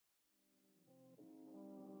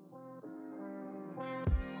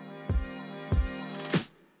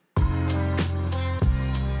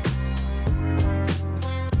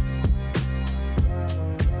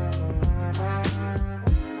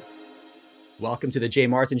Welcome to the Jay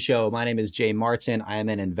Martin Show. My name is Jay Martin. I am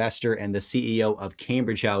an investor and the CEO of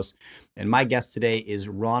Cambridge House. And my guest today is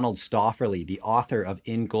Ronald Stöferle, the author of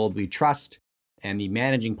In Gold We Trust and the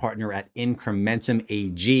managing partner at Incrementum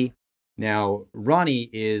AG. Now,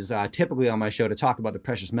 Ronnie is typically on my show to talk about the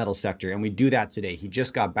precious metal sector, and we do that today. He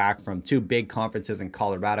just got back from two big conferences in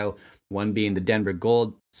Colorado, one being the Denver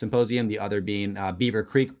Gold Symposium, the other being Beaver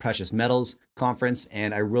Creek Precious Metals Conference.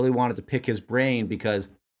 And I really wanted to pick his brain because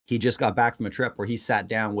he just got back from a trip where he sat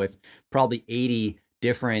down with probably 80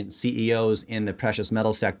 different CEOs in the precious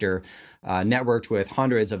metal sector, networked with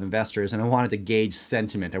hundreds of investors, and I wanted to gauge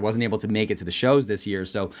sentiment. I wasn't able to make it to the shows this year,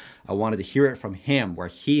 so I wanted to hear it from him where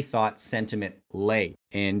he thought sentiment lay.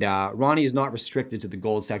 And Ronnie is not restricted to the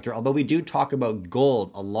gold sector, although we do talk about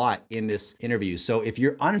gold a lot in this interview. So if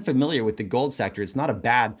you're unfamiliar with the gold sector, it's not a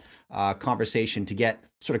bad conversation to get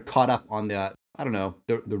sort of caught up on the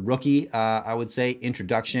rookie, I would say,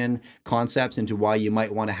 introduction concepts into why you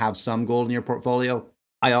might want to have some gold in your portfolio.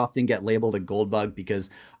 I often get labeled a gold bug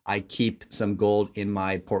because I keep some gold in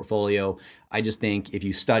my portfolio. I just think if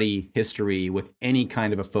you study history with any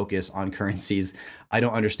kind of a focus on currencies, I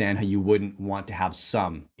don't understand how you wouldn't want to have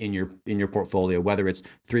some in your portfolio, whether it's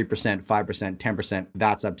 3%, 5%, 10%,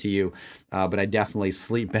 that's up to you. But I definitely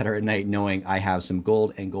sleep better at night knowing I have some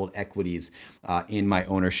gold and gold equities in my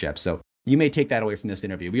ownership. So you may take that away from this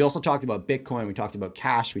interview. We also talked about Bitcoin. We talked about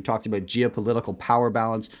cash. We talked about geopolitical power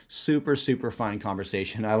balance. Super, super fun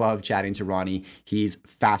conversation. I love chatting to Ronnie. He's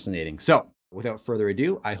fascinating. So without further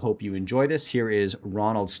ado, I hope you enjoy this. Here is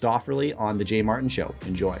Ronald Stöferle on The Jay Martin Show.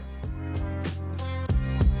 Enjoy.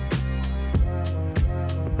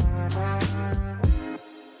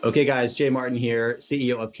 Okay, guys, Jay Martin here,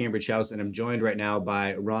 CEO of Cambridge House, and I'm joined right now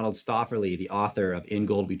by Ronald Stöferle, the author of In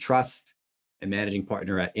Gold We Trust and managing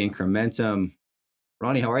partner at Incrementum.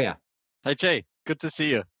 Ronnie, how are you? Hi, Jay. Good to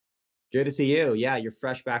see you. Good to see you. Yeah, you're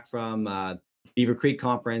fresh back from Beaver Creek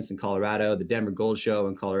Conference in Colorado, the Denver Gold Show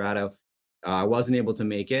in Colorado. I wasn't able to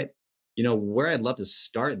make it. You know, where I'd love to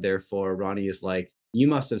start there for Ronnie is like, you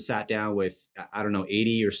must have sat down with,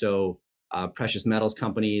 80 or so precious metals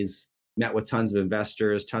companies, met with tons of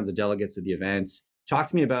investors, tons of delegates at the events. Talk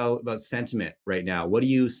to me about sentiment right now. What are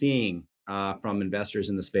you seeing from investors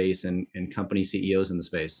in the space and company CEOs in the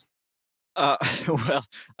space? Well,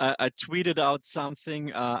 I tweeted out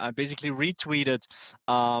something. I basically retweeted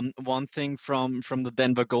one thing from the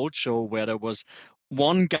Denver Gold Show where there was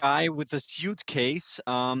one guy with a suitcase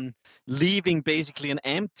leaving basically an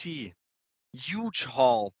empty huge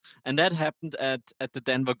hall, and that happened at the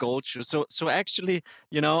Denver Gold Show. So actually,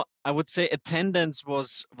 I would say attendance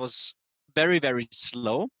was very, very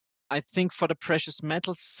slow. I think for the Precious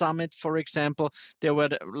Metals Summit, for example, there were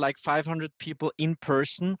like 500 people in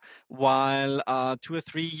person, while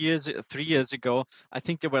 3 years ago, I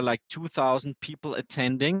think there were like 2,000 people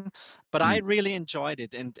attending. But I really enjoyed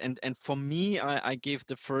it, and for me, I gave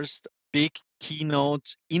the first big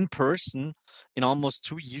keynote in person in almost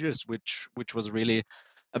 2 years, which was really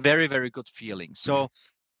a very, very good feeling. So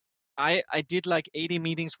I did like 80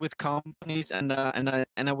 meetings with companies, and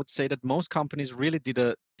I would say that most companies really did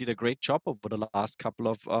a great job over the last couple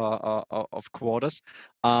of quarters.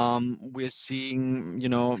 We're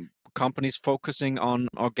seeing companies focusing on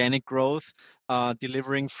organic growth,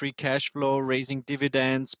 delivering free cash flow, raising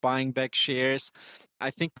dividends, buying back shares. I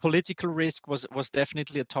think political risk was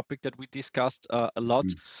definitely a topic that we discussed a lot.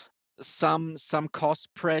 Some cost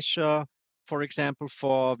pressure, for example,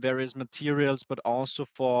 for various materials, but also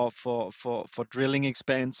for drilling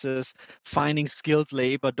expenses, finding skilled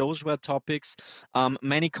labor. Those were topics.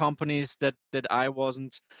 Many companies that I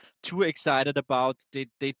wasn't too excited about,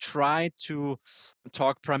 they try to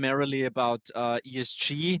talk primarily about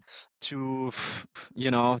ESG to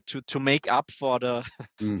to make up for the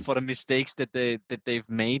for the mistakes that they've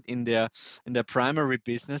made in their primary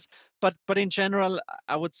business. But in general,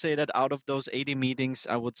 I would say that out of those 80 meetings,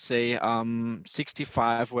 I would say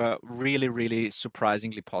 65 were really, really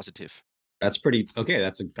surprisingly positive. That's pretty okay.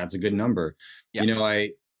 That's a good number. Yeah.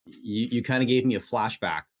 You kind of gave me a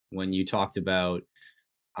flashback when you talked about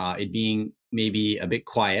it being maybe a bit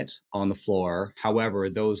quiet on the floor. However,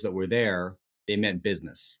 those that were there, they meant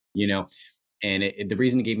business. And the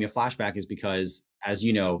reason it gave me a flashback is because, as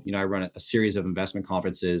I run a series of investment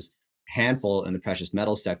conferences, handful in the precious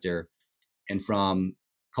metal sector, and from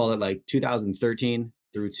call it like 2013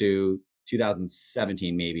 through to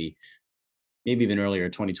 2017, maybe even earlier,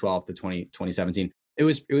 2012 to 2017. It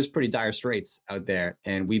was pretty dire straits out there,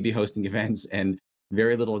 and we'd be hosting events and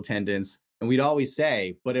very little attendance. And we'd always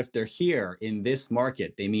say, but if they're here in this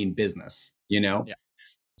market, they mean business, Yeah.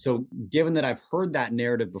 So given that I've heard that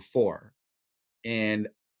narrative before, and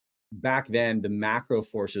back then the macro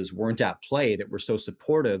forces weren't at play that were so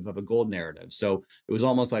supportive of a gold narrative. So it was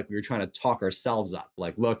almost like we were trying to talk ourselves up.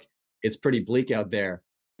 Like, look, it's pretty bleak out there,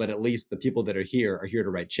 but at least the people that are here to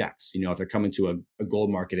write checks. If they're coming to a gold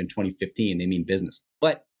market in 2015, they mean business.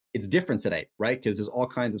 But it's different today, right? Because there's all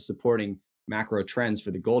kinds of supporting macro trends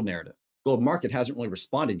for the gold narrative. Gold market hasn't really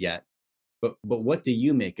responded yet. But what do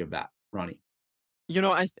you make of that, Ronnie?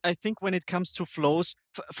 I think when it comes to flows,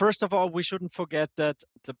 first of all, we shouldn't forget that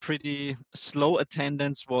the pretty slow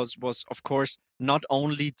attendance was of course not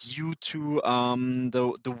only due to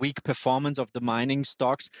the weak performance of the mining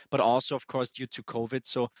stocks, but also of course due to COVID.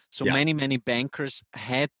 So Yeah. many bankers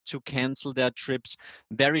had to cancel their trips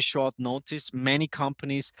very short notice. Many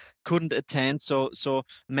companies couldn't attend. So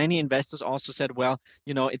many investors also said, well,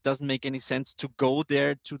 it doesn't make any sense to go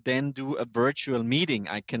there to then do a virtual meeting.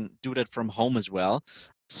 I can do that from home as well.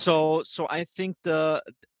 So I think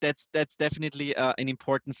that's definitely an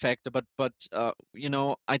important factor. But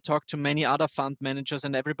I talked to many other fund managers,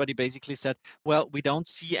 and everybody basically said, well, we don't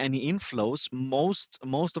see any inflows. Most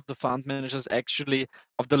of the fund managers actually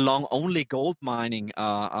of the long only gold mining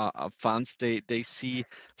funds, they see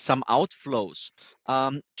some outflows.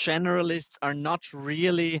 Generalists are not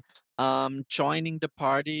really joining the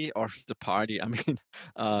party, or the party. I mean,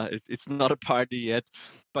 it's not a party yet,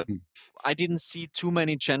 but I didn't see too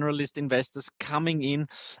many generalist investors coming in,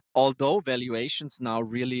 although valuations now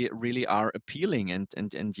really are appealing, and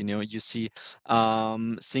you see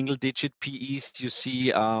single digit PEs, you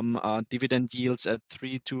see dividend yields at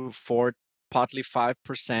 3 to 4, partly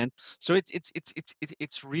 5%. So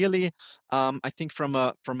it's really I think from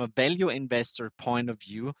a value investor point of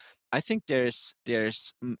view, I think there's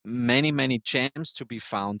many gems to be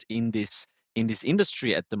found in this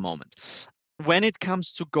industry at the moment. When it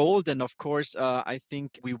comes to gold, and of course, I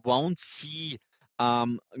think we won't see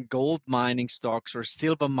gold mining stocks or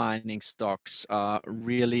silver mining stocks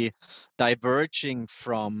really diverging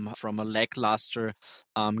from a lackluster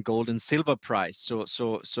gold and silver price.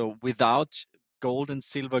 So without gold and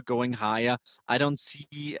silver going higher, I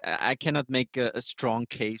cannot make a strong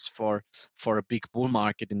case for a big bull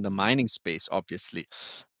market in the mining space, obviously.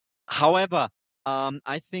 However,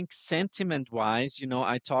 I think sentiment-wise,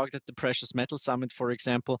 I talked at the Precious Metal Summit, for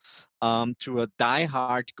example, to a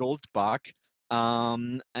diehard gold bug,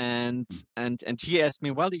 and he asked me,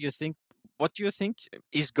 "Well, what do you think?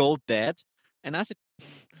 Is gold dead?" And I said,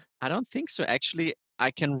 "I don't think so. Actually, I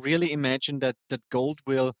can really imagine that gold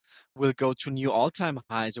will go to new all-time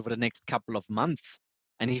highs over the next couple of months."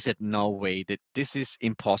 And he said, "No way, that this is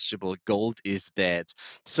impossible. Gold is dead."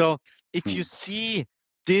 So if you see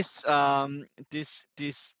this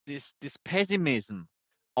pessimism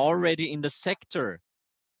already in the sector,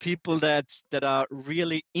 people that are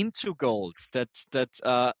really into gold, that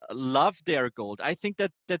love their gold, I think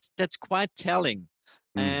that's quite telling.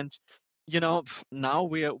 Mm. And now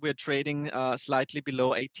we're trading slightly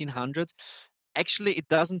below 1800. Actually, it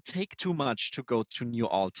doesn't take too much to go to new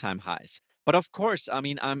all-time highs. But of course, I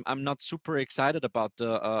mean, I'm not super excited about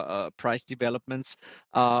the price developments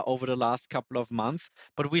over the last couple of months.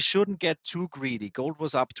 But we shouldn't get too greedy. Gold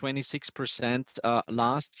was up 26%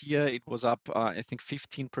 last year. It was up, I think,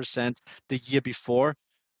 15% the year before.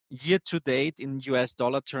 Year to date, in US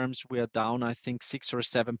dollar terms, we are down, I think, 6 or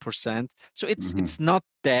 7%. So Hmm. it's not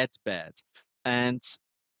that bad. And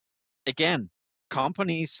again,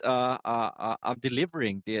 companies are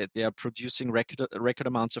delivering. They are producing record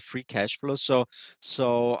amounts of free cash flow. So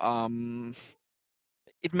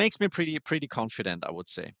it makes me pretty confident, I would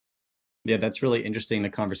say. Yeah, that's really interesting. The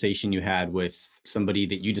conversation you had with somebody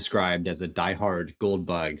that you described as a diehard gold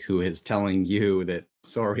bug who is telling you that,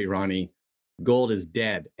 sorry, Ronnie, gold is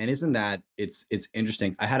dead. And isn't that it's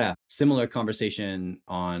interesting? I had a similar conversation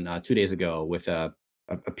on 2 days ago with a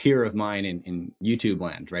peer of mine in YouTube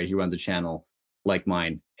land, right? He runs a channel like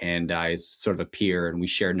mine, and I sort of a peer, and we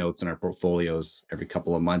share notes on our portfolios every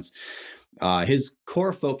couple of months. His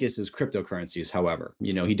core focus is cryptocurrencies. However,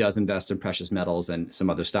 he does invest in precious metals and some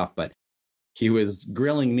other stuff, but he was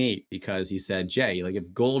grilling me because he said, Jay, like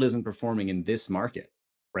if gold isn't performing in this market,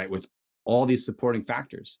 right, with all these supporting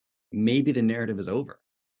factors, maybe the narrative is over.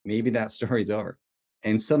 Maybe that story's over.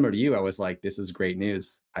 And similar to you, I was like, this is great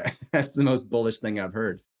news. That's the most bullish thing I've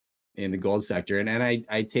heard in the gold sector. And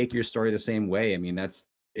I take your story the same way. I mean,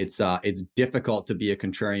 it's difficult to be a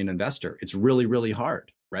contrarian investor. It's really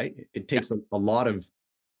hard, right? It Yeah. takes a lot of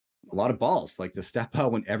balls, like to step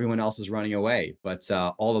out when everyone else is running away. But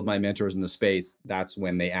all of my mentors in the space, that's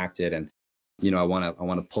when they acted. And I want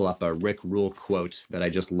to pull up a Rick Rule quote that I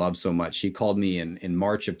just love so much. He called me in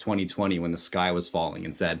March of 2020 when the sky was falling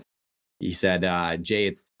and said, He said, Jay,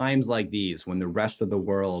 it's times like these when the rest of the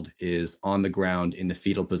world is on the ground in the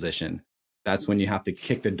fetal position. That's when you have to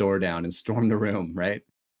kick the door down and storm the room, right?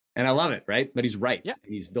 And I love it, right? But he's right. Yeah.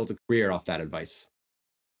 He's built a career off that advice.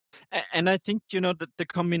 And I think, that the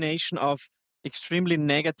combination of extremely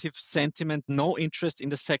negative sentiment, no interest in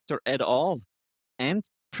the sector at all, and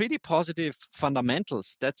pretty positive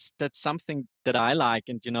fundamentals. That's something that I like.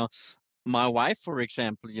 And my wife, for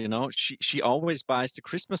example, she always buys the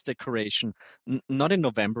Christmas decoration, not in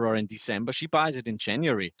November or in December. She buys it in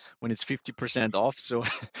January when it's 50% off. So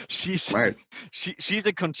she's Smart. she's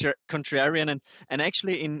a contrarian, and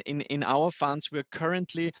actually in our funds we're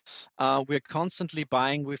constantly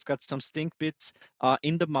buying. We've got some stink bits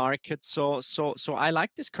in the market. So I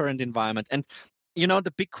like this current environment. And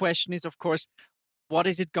the big question is, of course, what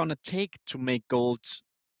is it going to take to make gold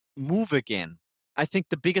move again? I think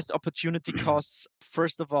the biggest opportunity costs,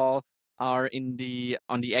 first of all, are on the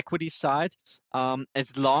equity side.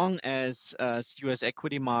 As long as U.S.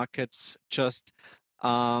 equity markets just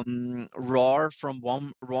roar from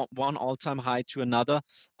one all-time high to another,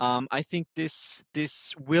 I think this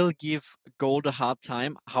will give gold a hard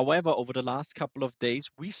time. However, over the last couple of days,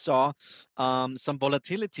 we saw some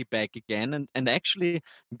volatility back again, and actually,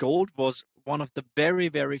 gold was one of the very,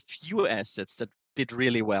 very few assets that did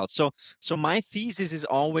really well. So my thesis is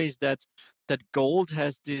always that gold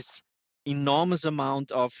has this enormous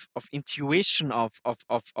amount of intuition, of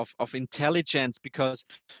intelligence, because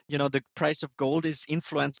the price of gold is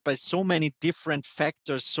influenced by so many different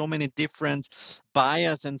factors, so many different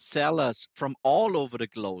buyers and sellers from all over the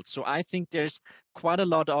globe. So I think there's quite a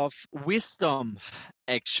lot of wisdom,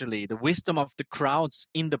 actually, the wisdom of the crowds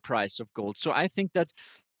in the price of gold. So I think that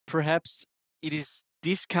perhaps it is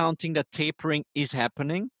discounting that tapering is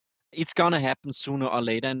happening. It's going to happen sooner or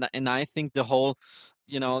later. And I think the whole,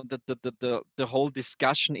 the whole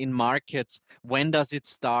discussion in markets, when does it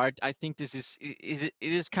start? I think it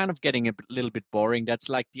is kind of getting a little bit boring. That's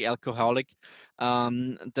like the alcoholic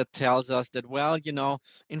that tells us that, well,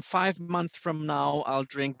 in 5 months from now, I'll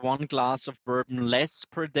drink 1 glass of bourbon less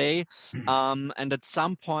per day. And at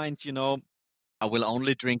some point, I will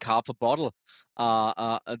only drink half a bottle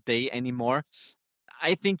a day anymore.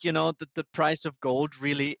 I think that the price of gold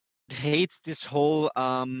really hates this whole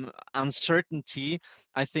uncertainty.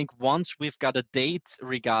 I think once we've got a date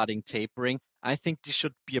regarding tapering, I think this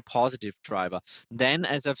should be a positive driver. Then,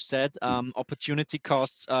 as I've said, opportunity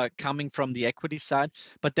costs coming from the equity side,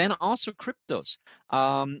 but then also cryptos.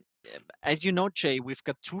 Um, as you know, Jay, we've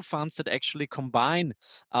got two funds that actually combine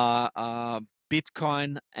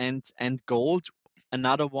Bitcoin and gold.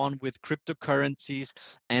 Another one with cryptocurrencies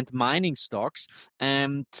and mining stocks,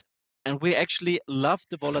 and we actually love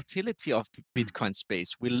the volatility of the Bitcoin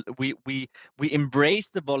space. We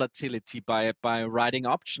embrace the volatility by writing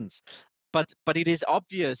options. But it is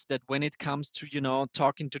obvious that when it comes to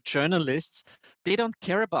talking to journalists, they don't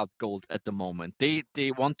care about gold at the moment. They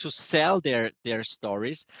want to sell their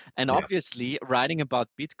stories, and Yeah. obviously writing about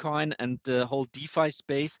Bitcoin and the whole DeFi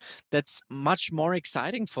space, that's much more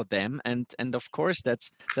exciting for them. And of course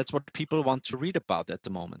that's what people want to read about at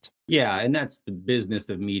the moment. Yeah, and that's the business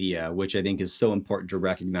of media, which I think is so important to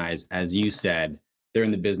recognize. As you said, they're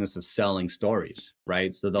in the business of selling stories,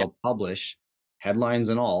 right? So Yeah, they'll publish headlines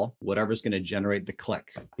and all, whatever's going to generate the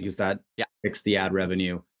click, because that yeah. picks the ad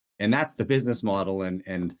revenue. And that's the business model.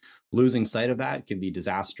 And losing sight of that can be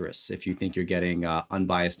disastrous if you think you're getting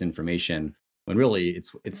unbiased information, when really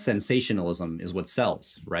it's sensationalism is what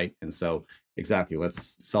sells, right? And so exactly,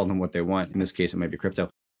 let's sell them what they want. In this case, it might be crypto.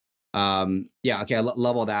 Yeah, okay, I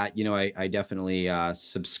love all that. I definitely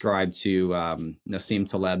subscribe to Nassim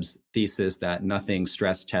Taleb's thesis that nothing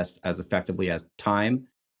stress tests as effectively as time.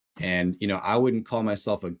 And I wouldn't call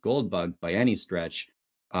myself a gold bug by any stretch.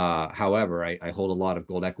 However, I hold a lot of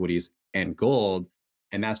gold equities and gold,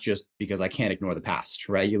 and that's just because I can't ignore the past,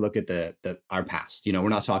 right? You look at the our past. We're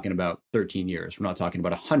not talking about 13 years. We're not talking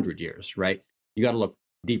about 100 years, right? You got to look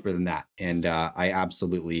deeper than that. And I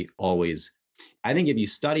absolutely always, I think if you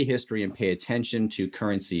study history and pay attention to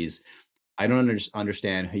currencies, I don't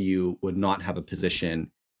understand how you would not have a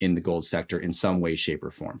position in the gold sector in some way, shape,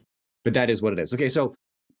 or form. But that is what it is. Okay, so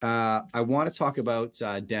I want to talk about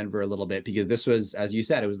Denver a little bit, because this was, as you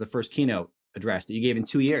said, it was the first keynote address that you gave in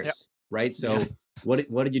 2 years, right? Yeah. So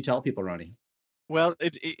what did you tell people, Ronnie? Well,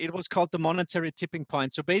 it was called the monetary tipping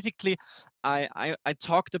point. So basically, I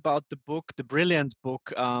talked about the book, the brilliant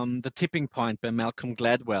book, The Tipping Point by Malcolm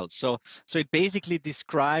Gladwell. So it basically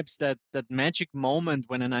describes that magic moment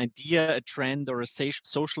when an idea, a trend, or a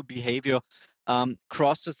social behavior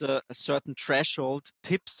crosses a certain threshold,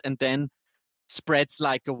 tips, and then spreads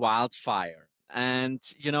like a wildfire. And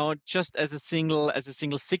just as a single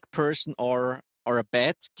sick person or a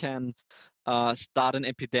bat can start an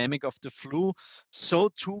epidemic of the flu, so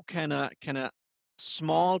too can a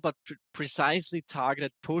small but precisely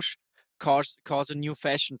targeted push cause a new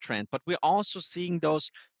fashion trend. But we're also seeing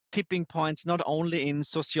those tipping points not only in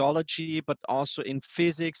sociology but also in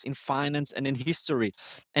physics, in finance, and in history.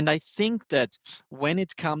 And I think that when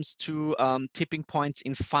it comes to tipping points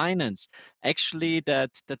in finance, actually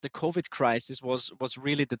that the COVID crisis was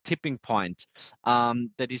really the tipping point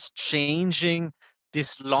that is changing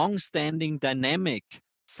this long-standing dynamic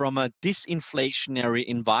from a disinflationary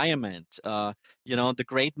environment, the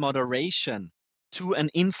great moderation, to an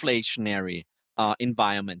inflationary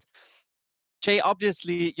environment. Jay,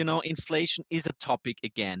 obviously, inflation is a topic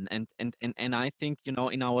again, and I think, in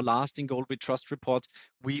our last In Gold We Trust report,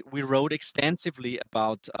 we wrote extensively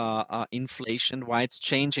about inflation, why it's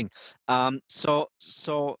changing. So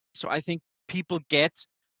I think people get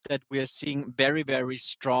that we are seeing very, very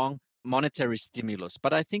strong monetary stimulus.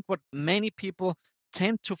 But I think what many people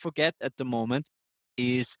tend to forget at the moment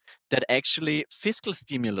is that actually fiscal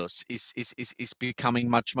stimulus is becoming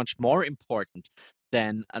much, much more important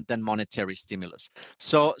than monetary stimulus.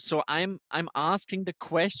 So I'm asking the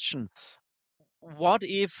question: what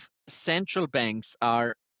if central banks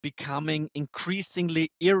are becoming increasingly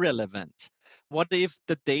irrelevant? What if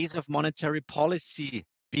the days of monetary policy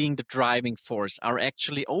being the driving force are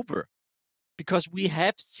actually over? Because we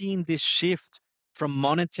have seen this shift from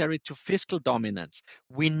monetary to fiscal dominance.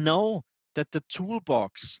 We know that the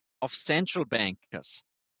toolbox of central bankers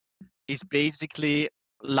is basically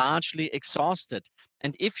largely exhausted.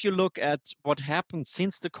 And if you look at what happened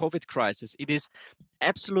since the COVID crisis, it is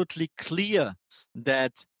absolutely clear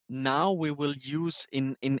that now we will use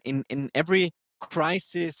in every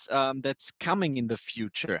crisis that's coming in the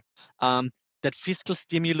future, that fiscal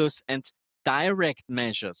stimulus and direct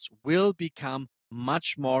measures will become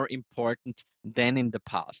much more important than in the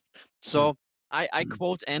past. So I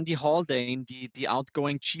quote Andy Haldane, the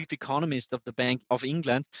outgoing chief economist of the Bank of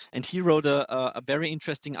England, and he wrote a very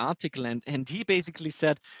interesting article, and he basically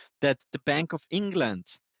said that the Bank of England,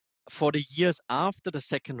 for the years after the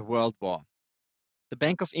Second World War, the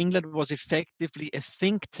Bank of England was effectively a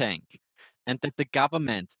think tank, and that the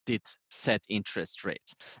government did set interest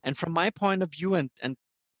rates. And from my point of view, and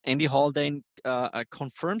Andy Haldane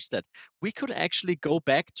confirms that, we could actually go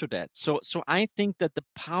back to that. So I think that the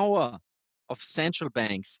power of central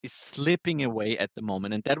banks is slipping away at the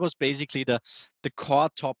moment. And that was basically the core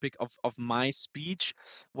topic of my speech,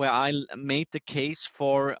 where I made the case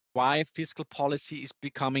for why fiscal policy is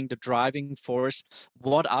becoming the driving force,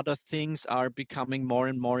 what other things are becoming more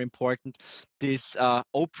and more important. This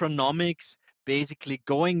Opranomics, basically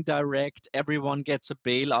going direct, everyone gets a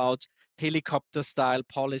bailout, helicopter style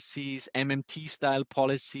policies, MMT style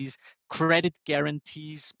policies, credit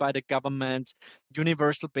guarantees by the government,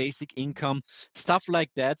 universal basic income, stuff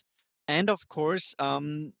like that. And of course,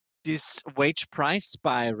 this wage price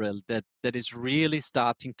spiral that is really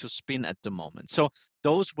starting to spin at the moment. So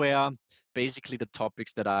those were basically the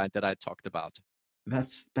topics that I talked about.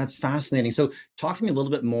 That's fascinating. So talk to me a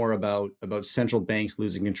little bit more about central banks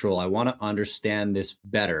losing control. I want to understand this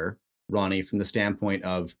better, Ronnie, from the standpoint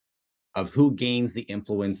of who gains the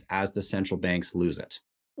influence as the central banks lose it.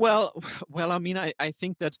 Well, I mean, I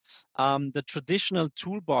think that the traditional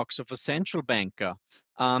toolbox of a central banker,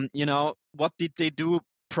 what did they do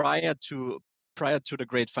prior to the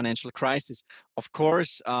great financial crisis? Of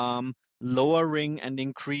course, lowering and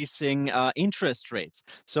increasing interest rates.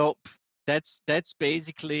 So that's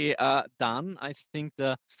basically done. I think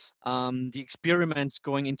the experiments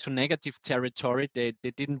going into negative territory, they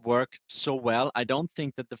didn't work so well. I don't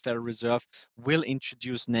think that the Federal Reserve will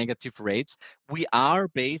introduce negative rates. We are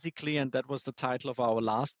basically, and that was the title of our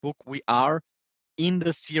last book, we are in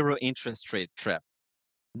the zero interest rate trap.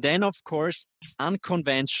 Then, of course,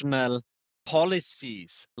 unconventional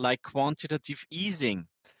policies like quantitative easing,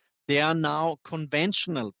 they are now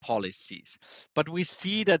conventional policies. But we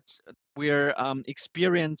see that we're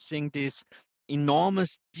experiencing this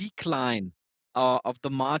enormous decline of the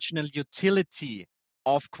marginal utility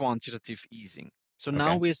of quantitative easing. So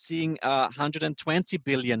now Okay. we're seeing 120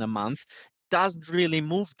 billion a month. Doesn't really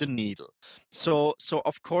move the needle. So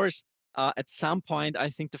of course, at some point, I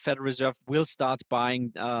think the Federal Reserve will start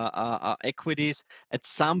buying equities. At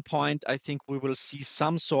some point, I think we will see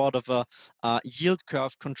some sort of a yield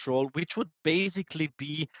curve control, which would basically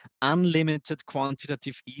be unlimited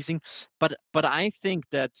quantitative easing. But I think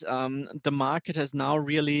that the market has now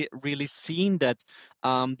really seen that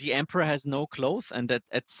the emperor has no clothes, and that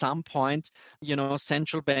at some point,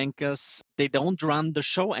 central bankers, they don't run the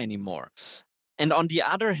show anymore. And on the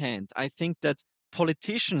other hand, I think that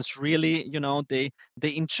politicians really, they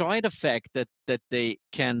enjoy the fact that they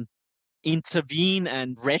can intervene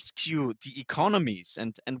and rescue the economies.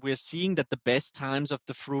 And we're seeing that the best times of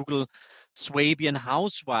the frugal Swabian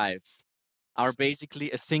housewife are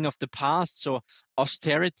basically a thing of the past. So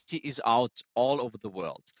austerity is out all over the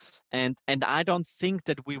world. And I don't think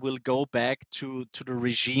that we will go back to the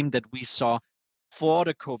regime that we saw for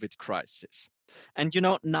the COVID crisis. And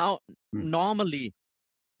now Mm. normally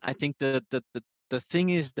I think the thing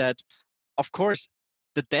is that, of course,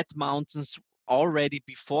 the debt mountains already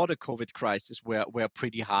before the COVID crisis were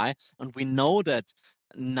pretty high. And we know that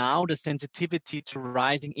now the sensitivity to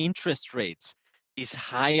rising interest rates is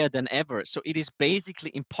higher than ever. So it is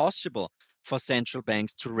basically impossible for central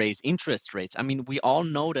banks to raise interest rates. I mean, we all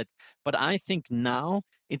know that. But I think now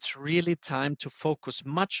it's really time to focus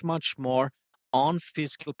much, much more on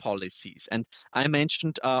fiscal policies. And I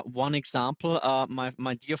mentioned one example.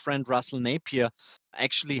 My dear friend Russell Napier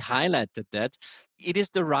actually highlighted that it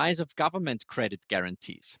is the rise of government credit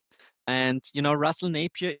guarantees. And Russell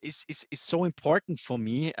Napier is so important for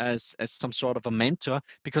me as some sort of a mentor,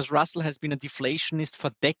 because Russell has been a deflationist for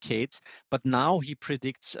decades, but now he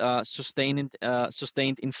predicts sustained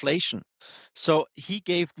inflation. So he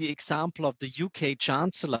gave the example of the UK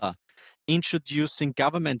Chancellor introducing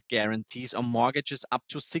government guarantees on mortgages up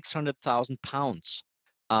to £600,000,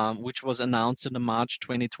 which was announced in the March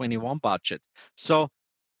 2021 budget. So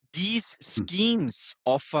these schemes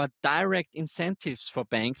offer direct incentives for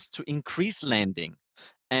banks to increase lending.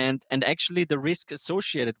 And actually the risk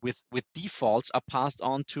associated with defaults are passed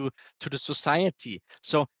on to the society.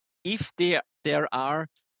 So if there are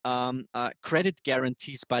credit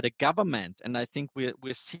guarantees by the government, and I think we're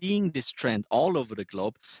seeing this trend all over the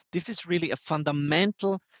globe, this is really a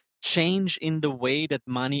fundamental change in the way that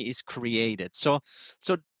money is created. So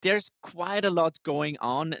there's quite a lot going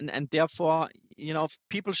on, and therefore,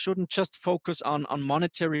 people shouldn't just focus on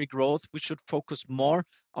monetary growth. We should focus more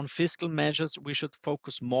on fiscal measures. We should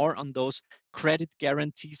focus more on those credit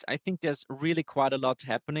guarantees. I think there's really quite a lot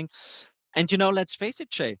happening. And let's face it,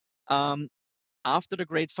 Jay, after the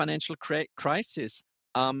great financial crisis,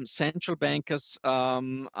 central bankers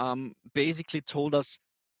basically told us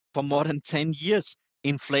for more than 10 years,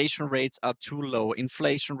 inflation rates are too low.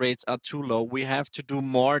 Inflation rates are too low. We have to do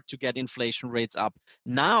more to get inflation rates up.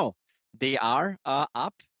 Now they are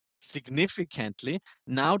up significantly.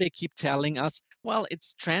 Now they keep telling us, well,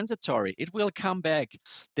 it's transitory. It will come back.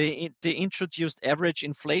 They introduced average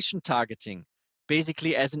inflation targeting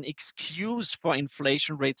basically as an excuse for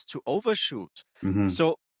inflation rates to overshoot. Mm-hmm.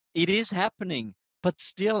 So it is happening. But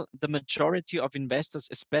still, the majority of investors,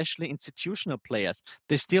 especially institutional players,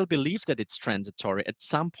 they still believe that it's transitory. At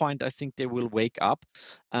some point, I think they will wake up.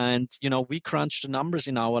 And we crunched the numbers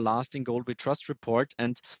in our last In Gold We Trust report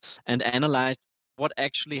and analyzed what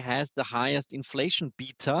actually has the highest inflation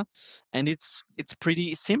beta. And it's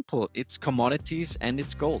pretty simple. It's commodities and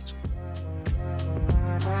it's gold.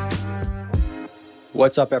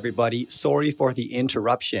 What's up, everybody? Sorry for the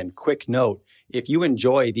interruption. Quick note, if you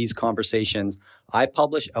enjoy these conversations, I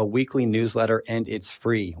publish a weekly newsletter and it's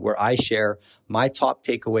free, where I share my top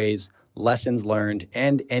takeaways, lessons learned,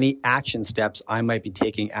 and any action steps I might be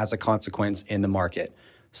taking as a consequence in the market.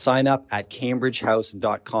 Sign up at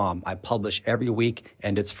cambridgehouse.com. I publish every week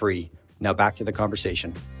and it's free. Now back to the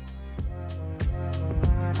conversation.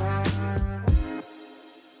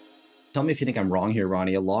 Tell me if you think I'm wrong here,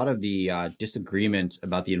 Ronnie. A lot of the disagreement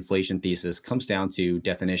about the inflation thesis comes down to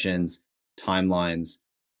definitions, timelines,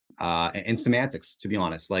 and semantics, to be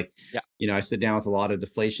honest. I sit down with a lot of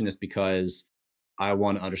deflationists because I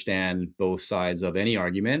want to understand both sides of any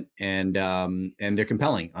argument, and they're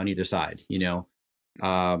compelling on either side,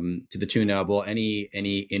 to the tune of, well, any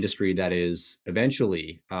industry that is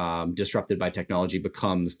eventually disrupted by technology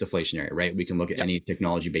becomes deflationary, right? We can look at any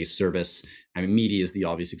technology-based service. I mean, media is the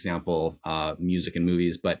obvious example, music and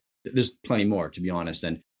movies, but there's plenty more, to be honest.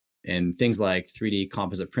 And things like 3D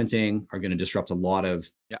composite printing are going to disrupt a lot of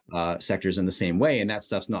sectors in the same way, and that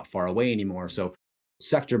stuff's not far away anymore. So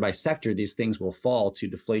sector by sector, these things will fall to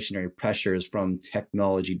deflationary pressures from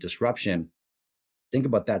technology disruption. Think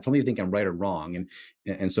about that. Tell me if you think I'm right or wrong,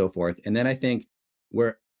 and so forth. And then I think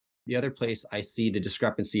where the other place I see the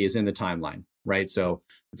discrepancy is in the timeline, right? So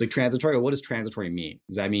it's like transitory. What does transitory mean?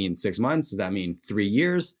 Does that mean 6 months? Does that mean 3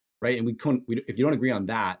 years? Right? And if you don't agree on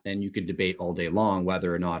that, then you could debate all day long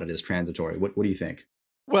whether or not it is transitory. What do you think?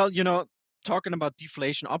 Well, talking about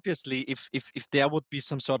deflation, obviously, if there would be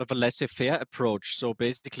some sort of a laissez-faire approach, so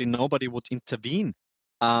basically nobody would intervene,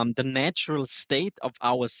 the natural state of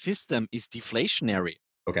our system is deflationary.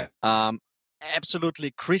 Okay.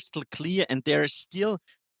 absolutely crystal clear, and there are still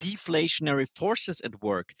deflationary forces at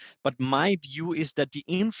work. But my view is that the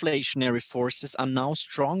inflationary forces are now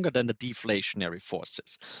stronger than the deflationary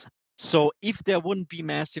forces. So if there wouldn't be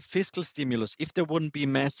massive fiscal stimulus, if there wouldn't be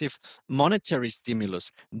massive monetary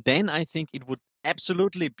stimulus, then I think it would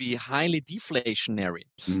absolutely be highly deflationary.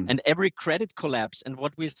 Mm, And every credit collapse and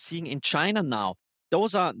what we're seeing in China now,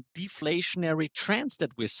 those are deflationary trends that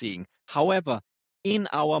we're seeing. However, in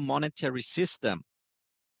our monetary system,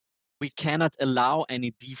 we cannot allow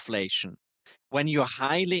any deflation. When you're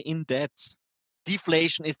highly in debt,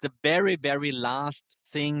 deflation is the very, very last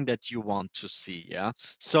thing that you want to see. Yeah.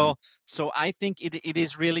 mm, So I think it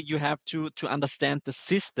is really, you have to understand the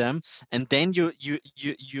system, and then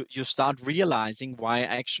you start realizing why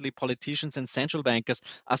actually politicians and central bankers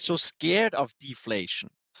are so scared of deflation.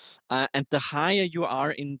 And the higher you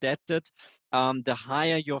are indebted, the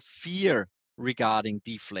higher your fear regarding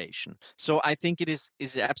deflation. So I think it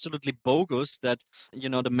is absolutely bogus that,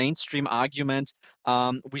 the mainstream argument,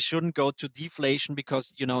 we shouldn't go to deflation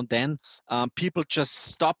because, then people just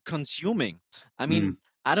stop consuming. I mean, mm,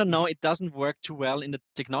 I don't know, it doesn't work too well in the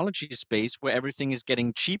technology space where everything is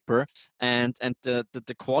getting cheaper, and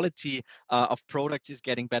the quality of products is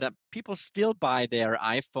getting better. People still buy their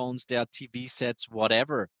iPhones, their TV sets,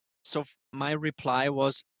 whatever. So my reply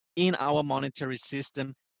was, in our monetary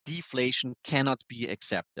system, deflation cannot be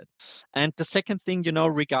accepted. And the second thing,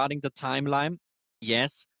 regarding the timeline,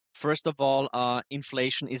 yes, first of all,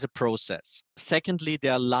 inflation is a process. Secondly,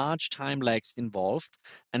 there are large time lags involved.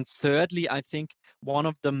 And thirdly, I think one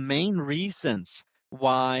of the main reasons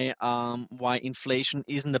why inflation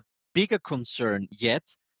isn't a bigger concern yet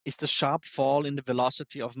is the sharp fall in the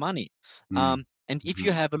velocity of money. mm, And if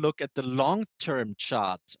you mhm, have a look at the long-term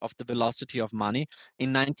chart of the velocity of money,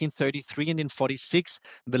 in 1933 and in 46,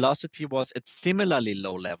 velocity was at similarly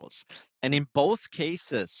low levels. And in both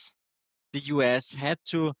cases, the US had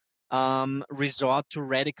to resort to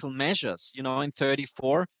radical measures. In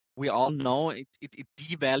 34, we all know it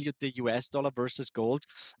devalued the US dollar versus gold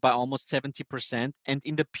by almost 70%. And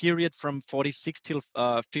in the period from 46 till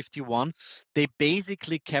 51, they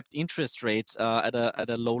basically kept interest rates at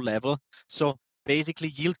a low level. So basically,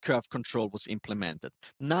 yield curve control was implemented.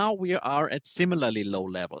 Now we are at similarly low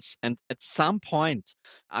levels. And at some point,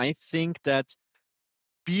 I think that,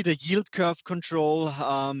 be it a yield curve control,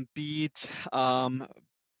 be it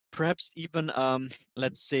perhaps even,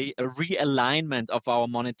 let's say, a realignment of our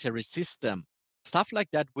monetary system. Stuff like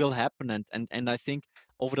that will happen. And I think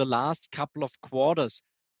over the last couple of quarters,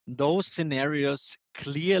 those scenarios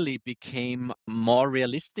clearly became more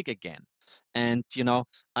realistic again. And,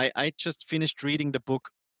 I just finished reading the book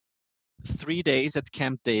 3 Days at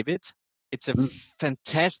Camp David. It's a mm,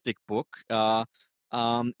 fantastic book.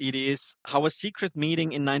 It is how a secret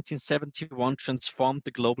meeting in 1971 transformed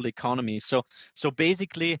the global economy. So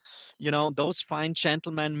basically, those fine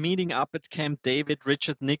gentlemen meeting up at Camp David,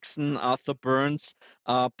 Richard Nixon, Arthur Burns,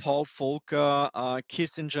 Paul Volcker,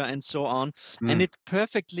 Kissinger, and so on. And mm. it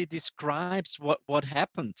perfectly describes what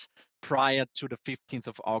happened prior to the 15th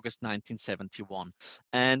of August, 1971.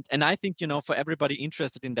 And I think, for everybody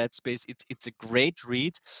interested in that space, it's a great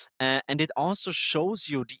read, and it also shows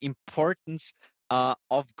you the importance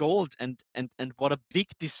of gold, and what a big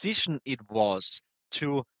decision it was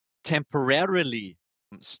to temporarily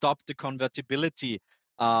stop the convertibility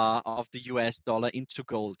of the US dollar into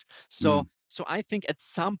gold. So Mm. so I think at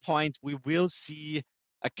some point we will see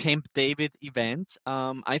a Camp David event.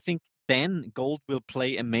 I think then gold will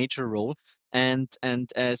play a major role. And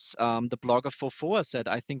as the blogger Fofoa said,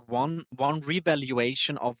 I think one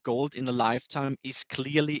revaluation of gold in a lifetime is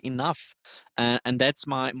clearly enough, and that's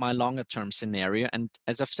my longer term scenario. And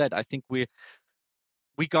as I've said, I think we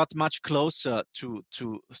got much closer to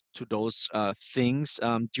those things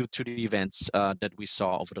due to the events that we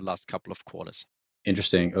saw over the last couple of quarters.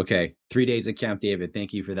 Interesting. Okay. 3 days at Camp David.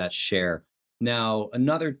 Thank you for that share. Now,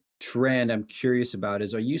 another trend I'm curious about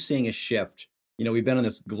is, are you seeing a shift? We've been on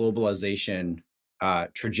this globalization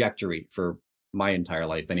trajectory for my entire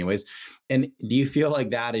life, anyways. And do you feel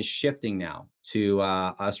like that is shifting now to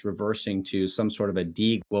us reversing to some sort of a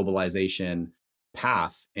de-globalization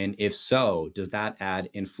path? And if so, does that add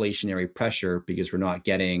inflationary pressure because we're not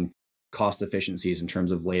getting cost efficiencies in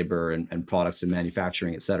terms of labor and products and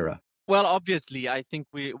manufacturing, et cetera? Well, obviously, I think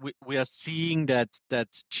we are seeing that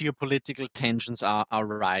geopolitical tensions are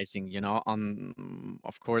rising, on,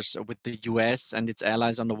 of course, with the US and its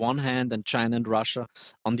allies on the one hand, and China and Russia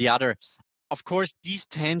on the other. Of course, these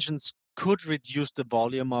tensions could reduce the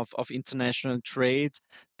volume of international trade.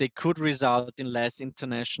 They could result in less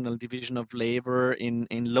international division of labor, in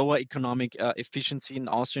lower economic efficiency, and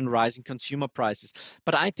also in rising consumer prices.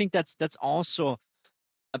 But I think that's also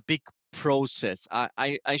a big process.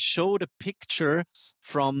 I showed a picture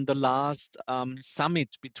from the last summit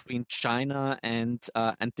between China and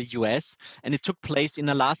the US, and it took place in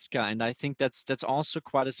Alaska. And I think that's also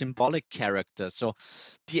quite a symbolic character. So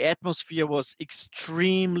the atmosphere was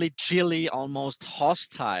extremely chilly, almost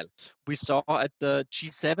hostile. We saw at the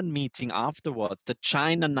G7 meeting afterwards that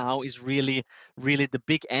China now is really the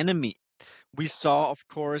big enemy. We saw, of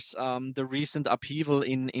course, the recent upheaval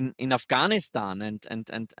in Afghanistan,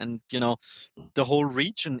 and the whole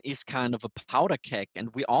region is kind of a powder keg.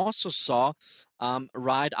 And we also saw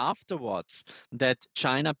right afterwards that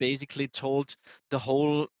China basically told the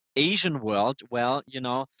whole Asian world, well,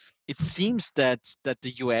 it seems that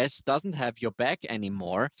the US doesn't have your back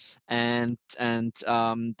anymore, and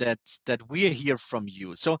that we're here from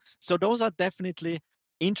you. So those are definitely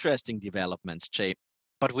interesting developments, Jay.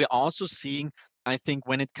 But we're also seeing, I think,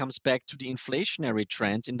 when it comes back to the inflationary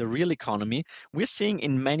trends in the real economy, we're seeing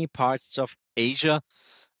in many parts of Asia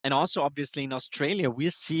and also obviously in Australia, we're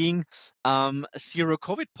seeing a zero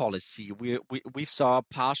COVID policy. We saw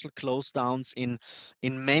partial close downs in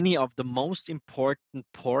many of the most important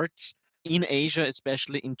ports in Asia,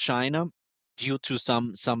 especially in China, due to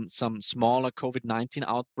some smaller COVID-19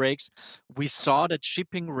 outbreaks. We saw that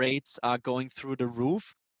shipping rates are going through the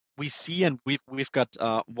roof. We see, and we've got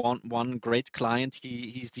one great client.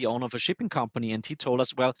 He's the owner of a shipping company, and he told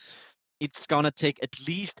us, well, it's going to take at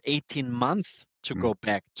least 18 months to go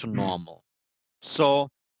back to normal. So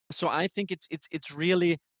I think it's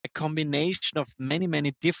really a combination of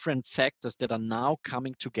many different factors that are now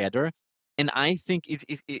coming together, and I think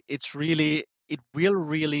it will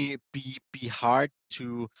really be hard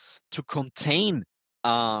to contain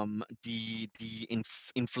the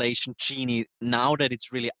inflation genie now that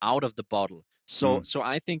it's really out of the bottle. So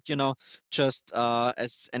I think, just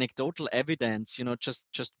as anecdotal evidence,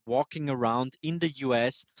 just walking around in the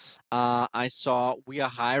US, I saw we are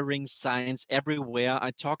hiring signs everywhere.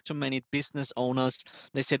 I talked to many business owners.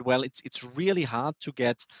 They said, well, it's really hard to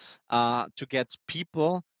get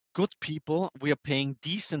people, good people. We are paying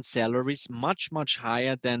decent salaries, much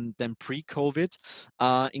higher than pre-COVID.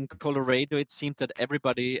 In Colorado, it seemed that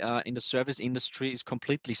everybody in the service industry is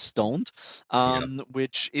completely stoned, Yeah.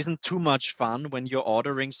 which isn't too much fun when you're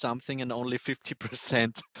ordering something and only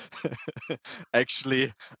 50%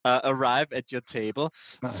 actually arrive at your table.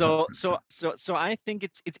 So I think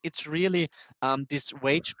it's really this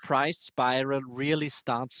wage price spiral really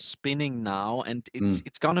starts spinning now, and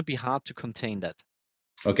it's gonna be hard to contain that.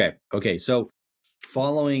 Okay. So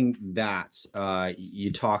following that,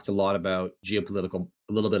 you talked a lot about a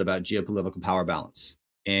little bit about geopolitical power balance.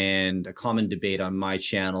 And a common debate on my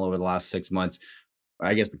channel over the last 6 months,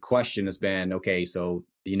 I guess the question has been, okay, so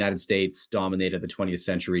the United States dominated the 20th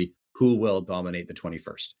century. Who will dominate the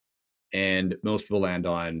 21st? And most people land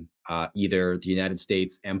on either the United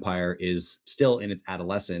States empire is still in its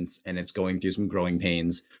adolescence and it's going through some growing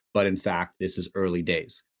pains, but in fact, this is early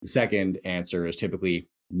days. The second answer is typically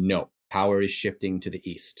no, power is shifting to the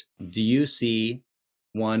east. Do you see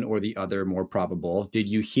one or the other more probable? Did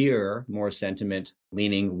you hear more sentiment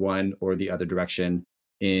leaning one or the other direction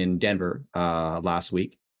in Denver last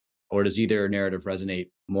week? Or does either narrative resonate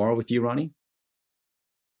more with you, Ronnie?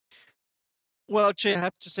 Well, Jay, I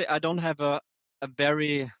have to say I don't have a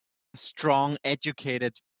very strong,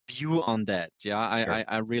 educated view on that. Yeah, Sure.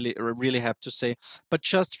 I really have to say, but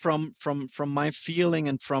just from my feeling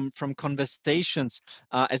and from conversations,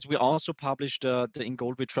 as we also published the In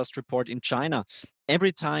Gold We Trust report in China.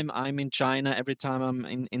 Every time I'm in China, every time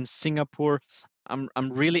I'm in Singapore,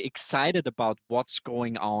 I'm really excited about what's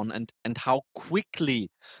going on and how quickly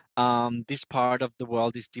this part of the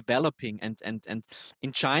world is developing. And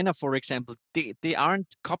in China, for example, they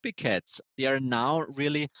aren't copycats. They are now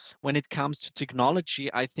really, when it comes to technology,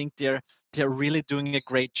 I think they're really doing a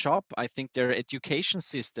great job. I think their education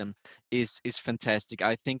system is fantastic.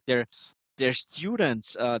 I think their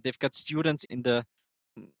students, they've got students in the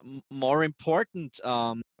more important,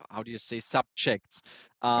 how do you say, subjects.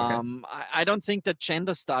 Okay. I don't think that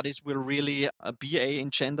gender studies will really, a BA in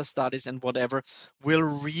gender studies and whatever, will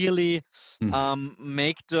really Hmm.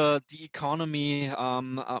 make the economy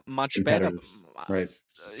much better. Competitive. Right.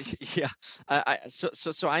 Yeah,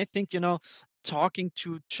 so I think, talking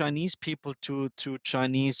to Chinese people, to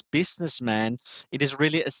Chinese businessmen, it is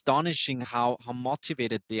really astonishing how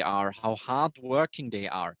motivated they are, how hardworking they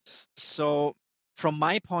are. So from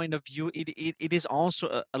my point of view, it is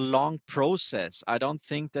also a long process. I don't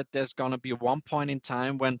think that there's going to be one point in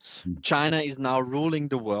time when Mm. China is now ruling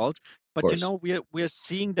the world. Of But course. we're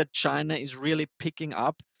seeing that China is really picking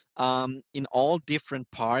up in all different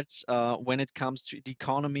parts when it comes to the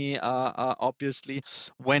economy, obviously,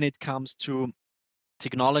 when it comes to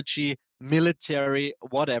technology, military,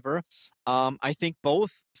 whatever. I think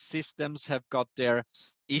both systems have got their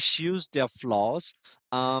issues, their flaws.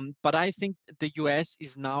 But I think the US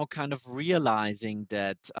is now kind of realizing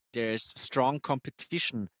that there's strong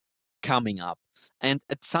competition coming up. And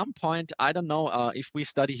at some point, I don't know if we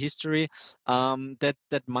study history,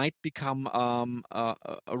 that might become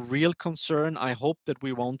a real concern. I hope that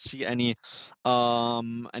we won't see any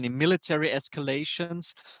military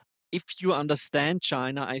escalations. If you understand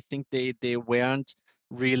China, I think they weren't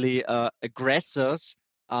really aggressors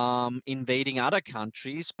invading other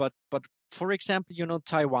countries, but for example,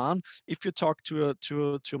 Taiwan. If you talk to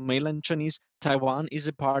mainland Chinese, Taiwan is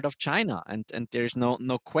a part of China, and there's no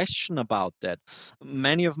question about that.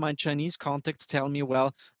 Many of my Chinese contacts tell me,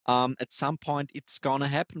 well, at some point it's gonna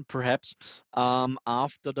happen, perhaps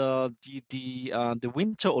after the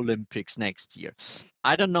Winter Olympics next year.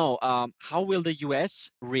 I don't know. How will the US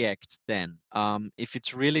react then if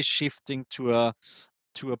it's really shifting to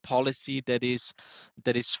a policy that is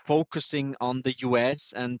focusing on the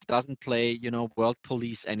US and doesn't play, world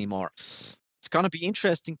police anymore? It's gonna be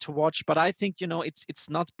interesting to watch, but I think it's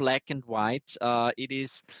not black and white. It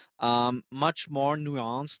is much more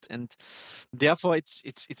nuanced, and therefore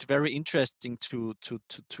it's very interesting to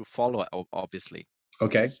follow, obviously.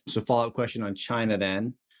 Okay. So follow-up question on China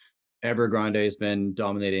then. Evergrande has been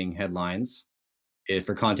dominating headlines.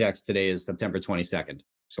 For context, today is September 22nd.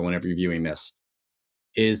 So whenever you're viewing this,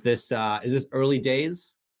 is this early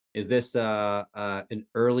days? Is this an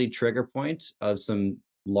early trigger point of some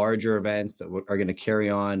larger events that are going to carry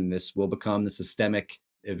on, and this will become the systemic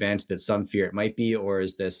event that some fear it might be, or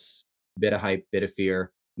is this bit of hype, bit of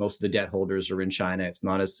fear? Most of the debt holders are in China. It's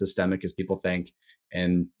not as systemic as people think,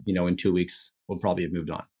 and in 2 weeks we'll probably have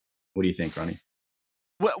moved on. What do you think, Ronnie?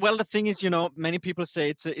 Well, the thing is, many people say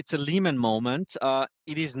it's a Lehman moment.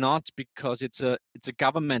 It is not, because it's a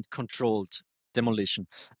government controlled demolition.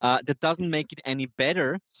 That doesn't make it any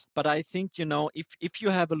better. But I think if you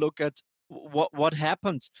have a look at what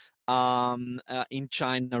happened in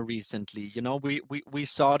China recently, we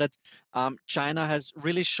saw that China has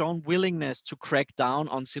really shown willingness to crack down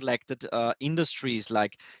on selected industries,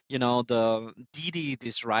 like the Didi,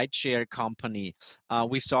 this rideshare company.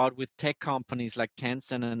 We saw it with tech companies like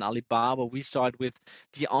Tencent and Alibaba. We saw it with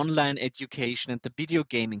the online education and the video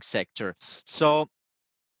gaming sector. So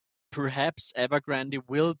perhaps Evergrande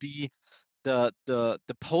will be the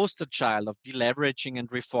poster child of deleveraging and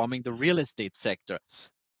reforming the real estate sector.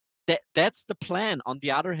 That's the plan. On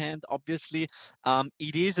the other hand, obviously,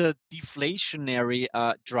 it is a deflationary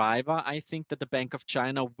driver. I think that the Bank of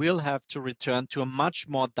China will have to return to a much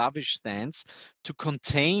more dovish stance to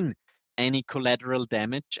contain any collateral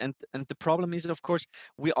damage. And the problem is, of course,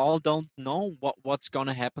 we all don't know what's going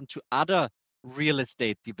to happen to other real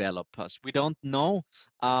estate developers. We don't know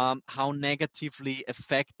how negatively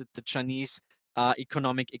affected the Chinese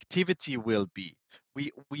economic activity will be.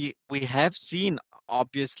 We have seen,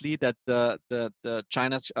 obviously, that the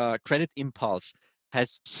China's credit impulse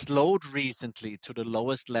has slowed recently to the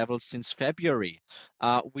lowest level since February.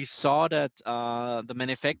 We saw that the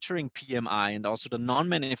manufacturing PMI and also the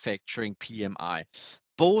non-manufacturing PMI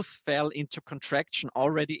both fell into contraction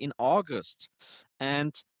already in August.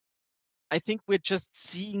 And I think we're just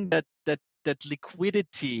seeing that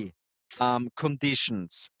liquidity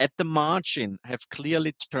conditions at the margin have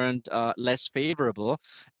clearly turned less favorable.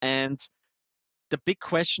 And the big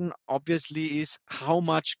question, obviously, is how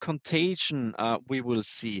much contagion we will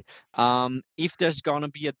see. If there's going to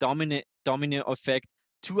be a domino effect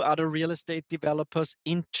to other real estate developers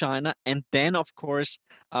in China, and then, of course,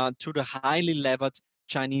 to the highly levered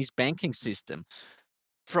Chinese banking system.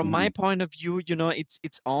 From my Mhm. point of view,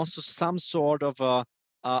 it's also some sort of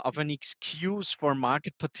an excuse for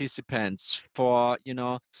market participants for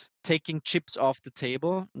taking chips off the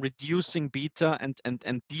table, reducing beta,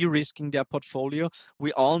 and de-risking their portfolio.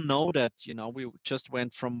 We all know that we just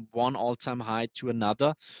went from one all-time high to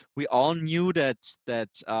another. We all knew that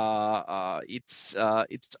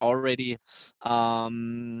it's already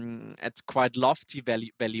at quite lofty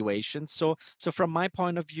valuation. So from my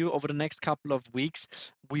point of view, over the next couple of weeks,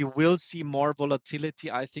 we will see more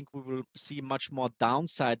volatility. I think we will see much more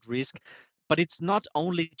downside risk. But it's not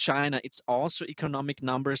only China; it's also economic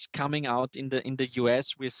numbers coming out in the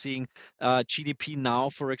US. We're seeing GDP now,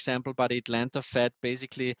 for example, by the Atlanta Fed,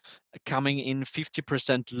 basically coming in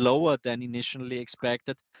 50% lower than initially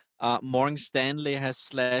expected. Morgan Stanley has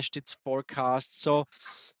slashed its forecast. So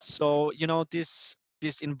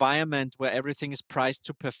this environment where everything is priced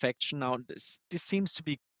to perfection now, this seems to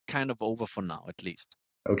be kind of over for now, at least.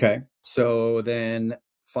 Okay. So then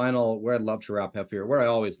final where I'd love to wrap up here, where I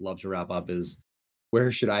always love to wrap up is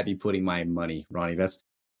where should I be putting my money, Ronnie? That's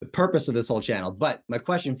the purpose of this whole channel. But my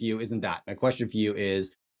question for you isn't that. My question for you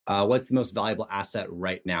is what's the most valuable asset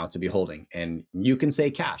right now to be holding? And you can say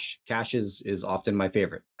cash. Cash is often my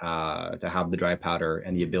favorite to have the dry powder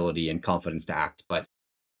and the ability and confidence to act. But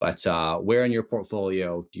where in your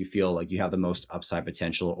portfolio do you feel like you have the most upside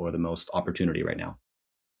potential or the most opportunity right now?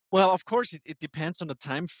 Well, of course, it depends on the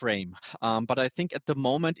time frame. But I think at the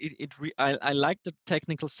moment, I like the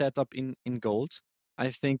technical setup in gold. I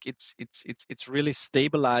think it's really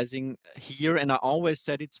stabilizing here, and I always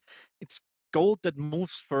said it's gold that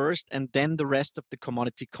moves first, and then the rest of the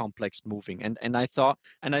commodity complex moving. And I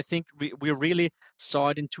think we really saw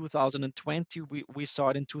it in 2020. We saw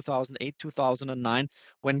it in 2008, 2009,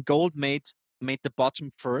 when gold made the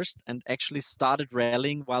bottom first and actually started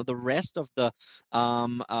rallying, while the rest of the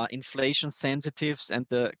inflation sensitives and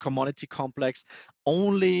the commodity complex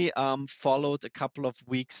only followed a couple of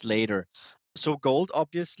weeks later. So gold,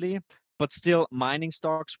 obviously, but still mining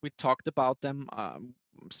stocks. We talked about them,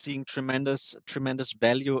 seeing tremendous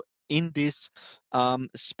value in this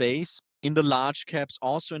space, in the large caps,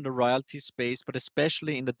 also in the royalty space, but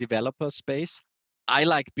especially in the developer space. I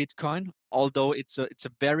like Bitcoin, although it's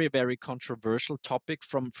a very controversial topic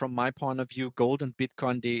from my point of view. Gold and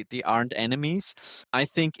Bitcoin, they aren't enemies. I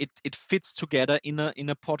think it fits together in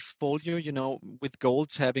a portfolio. With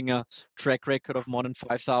gold having a track record of more than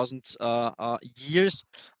 5,000 years,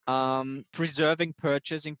 preserving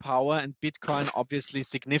purchasing power, and Bitcoin obviously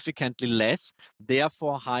significantly less,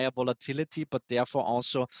 therefore higher volatility, but therefore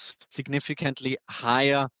also significantly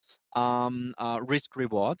higher risk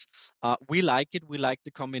reward. We like it. We like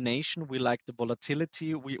the combination. We like the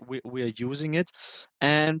volatility. We are using it,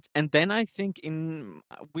 and then I think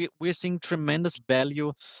we're seeing tremendous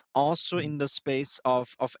value also in the space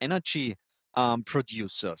of energy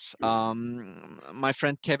producers. My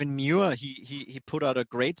friend Kevin Muir, he put out a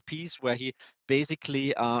great piece where he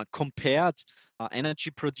basically compared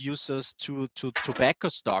energy producers to tobacco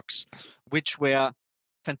stocks, which were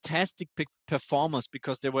fantastic performers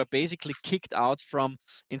because they were basically kicked out from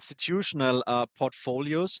institutional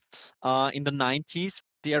portfolios in the 90s.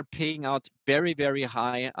 They are paying out very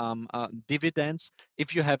high dividends.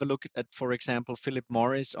 If you have a look at, for example, Philip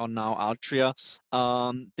Morris or now Altria,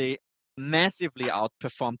 they massively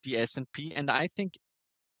outperformed the S&P. And I think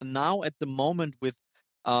now at the moment, with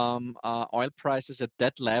oil prices at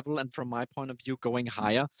that level, and from my point of view going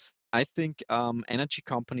higher, I think energy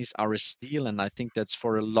companies are a steal, and I think that's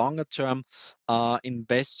for a longer term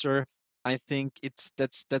investor. I think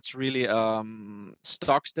that's really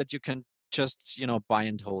stocks that you can just buy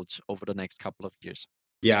and hold over the next couple of years.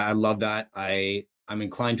 Yeah, I love that. I'm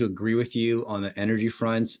inclined to agree with you on the energy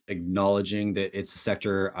front, acknowledging that it's a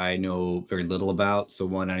sector I know very little about. So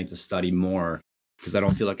one, I need to study more because I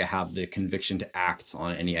don't feel like I have the conviction to act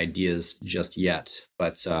on any ideas just yet.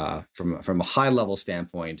 But from a high level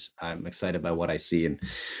standpoint, I'm excited by what I see. And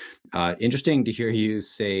interesting to hear you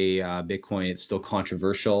say Bitcoin. It's still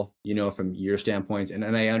controversial, from your standpoint, and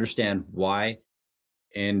I understand why.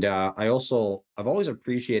 And I've always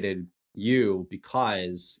appreciated you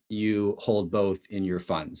because you hold both in your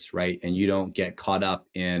funds, right? And you don't get caught up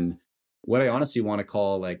in what I honestly want to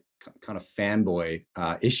call like kind of fanboy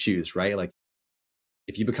issues, right? Like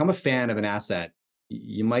if you become a fan of an asset,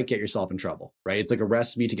 you might get yourself in trouble, right? It's like a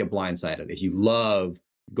recipe to get blindsided. If you love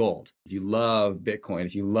gold, if you love Bitcoin,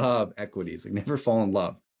 if you love equities, like never fall in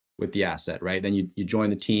love with the asset, right? Then you join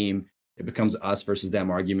the team. It becomes us versus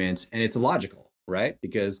them arguments, and it's illogical, right?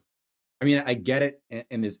 Because I mean, I get it,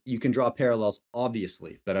 and you can draw parallels,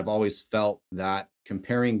 obviously, but I've always felt that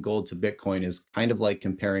comparing gold to Bitcoin is kind of like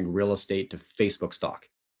comparing real estate to Facebook stock.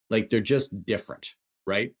 Like they're just different,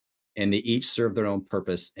 right? And they each serve their own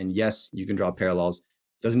purpose. And yes, you can draw parallels.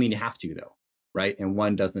 Doesn't mean you have to, though, right? And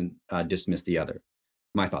one doesn't dismiss the other.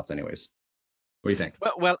 My thoughts, anyways. What do you think?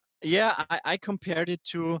 Well, yeah, I compared it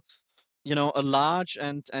to a large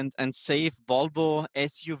and safe Volvo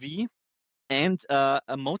SUV and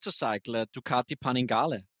a motorcycle, a Ducati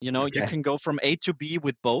Panigale. You Okay. can go from A to B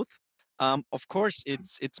with both. Of course,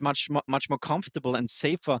 it's much more comfortable and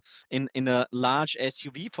safer in a large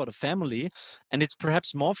SUV for the family, and it's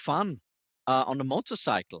perhaps more fun on a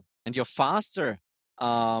motorcycle. and you're faster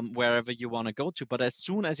wherever you want to go to. But as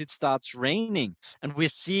soon as it starts raining, and we're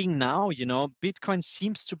seeing now, Bitcoin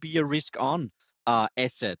seems to be a risk on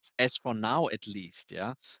asset, as for now at least.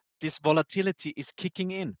 Yeah, this volatility is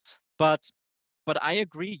kicking in. But I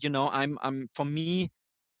agree. I'm for me,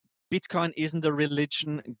 Bitcoin isn't a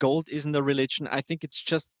religion, gold isn't a religion. I think it's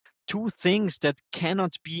just two things that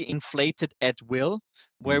cannot be inflated at will,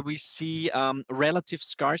 where we see relative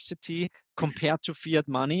scarcity compared to fiat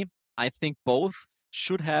money. I think both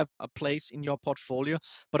should have a place in your portfolio.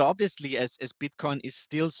 But obviously, as Bitcoin is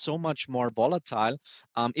still so much more volatile,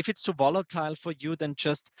 if it's too volatile for you, then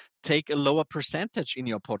just take a lower percentage in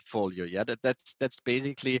your portfolio. Yeah, that's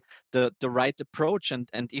basically the right approach. And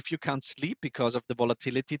if you can't sleep because of the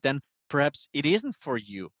volatility, then perhaps it isn't for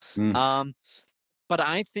you. Mm. But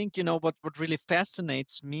I think what really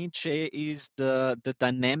fascinates me, Jay, is the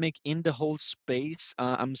dynamic in the whole space.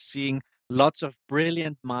 I'm seeing lots of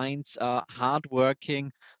brilliant minds,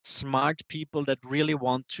 hardworking, smart people that really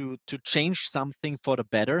want to change something for the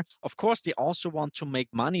better. Of course, they also want to make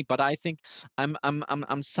money, but I think I'm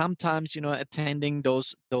sometimes attending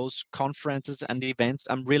those conferences and events.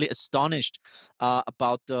 I'm really astonished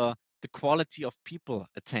about the quality of people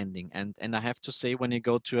attending. And I have to say, when you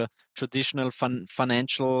go to a traditional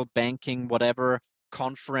financial banking, whatever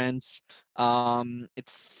conference,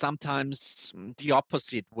 it's sometimes the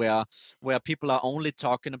opposite, where people are only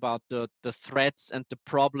talking about the threats and the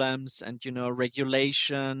problems and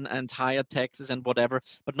regulation and higher taxes and whatever,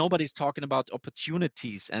 but nobody's talking about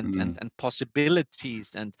opportunities and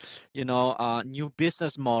possibilities and new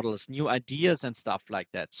business models, new ideas and stuff like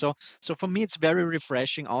that. So for me, it's very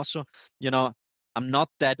refreshing. Also, I'm not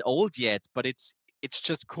that old yet, but it's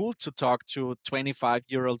just cool to talk to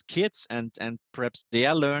 25-year-old kids and perhaps they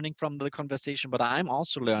are learning from the conversation, but I'm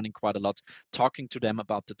also learning quite a lot talking to them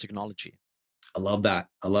about the technology. I love that.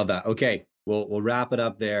 I love that. Okay, we'll wrap it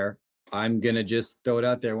up there. I'm going to just throw it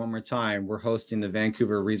out there one more time. We're hosting the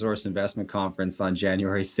Vancouver Resource Investment Conference on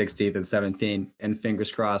January 16th and 17th, and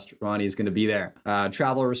fingers crossed, Ronnie is going to be there.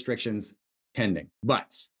 Travel restrictions pending, but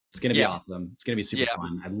it's going to be awesome. It's going to be super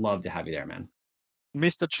fun. I'd love to have you there, man.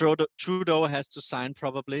 Mr. Trudeau has to sign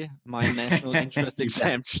probably my national interest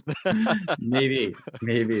exemption. Maybe.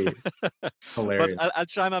 Hilarious. But I'll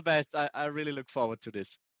try my best. I really look forward to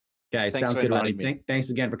this. Okay, Thanks sounds for good, inviting Ronnie. me. Thanks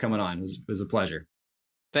again for coming on. It was a pleasure.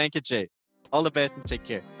 Thank you, Jay. All the best and take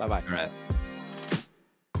care. Bye-bye. All right.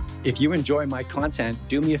 If you enjoy my content,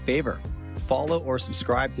 do me a favor. Follow or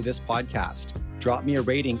subscribe to this podcast. Drop me a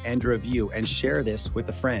rating and a review and share this with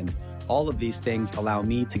a friend. All of these things allow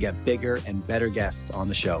me to get bigger and better guests on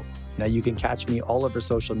the show. Now you can catch me all over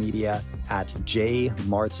social media at jmartinbc.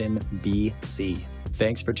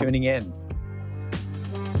 Thanks for tuning in.